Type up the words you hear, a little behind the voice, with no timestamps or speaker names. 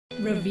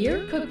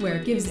Revere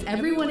cookware gives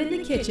everyone in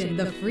the kitchen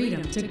the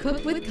freedom to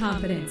cook with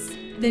confidence.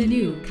 The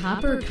new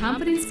Copper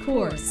Confidence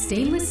Core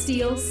stainless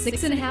steel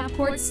 6.5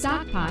 quart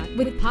stock pot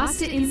with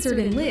pasta insert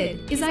and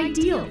lid is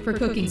ideal for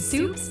cooking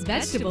soups,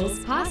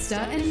 vegetables, pasta,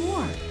 and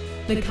more.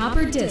 The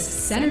copper disc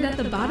centered at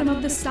the bottom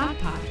of the stock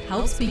pot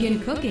helps begin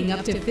cooking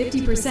up to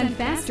 50%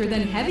 faster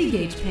than heavy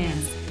gauge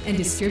pans and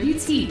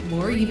distributes heat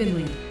more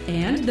evenly.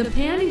 And the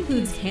pan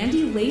includes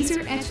handy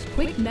laser-etched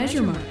quick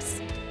measure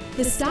marks.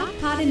 The stock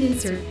pot and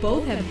insert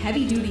both have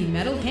heavy-duty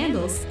metal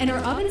handles and are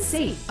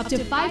oven-safe up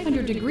to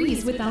 500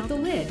 degrees without the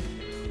lid.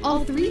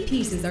 All three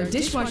pieces are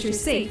dishwasher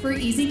safe for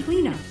easy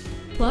cleanup.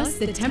 Plus,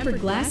 the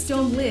tempered glass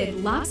dome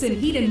lid locks in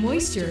heat and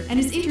moisture and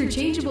is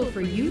interchangeable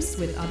for use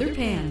with other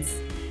pans.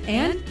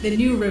 And the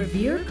new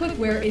Revere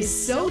cookware is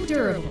so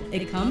durable,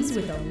 it comes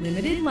with a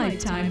limited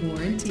lifetime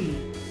warranty.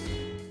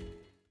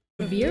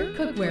 Revere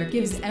cookware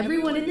gives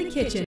everyone in the kitchen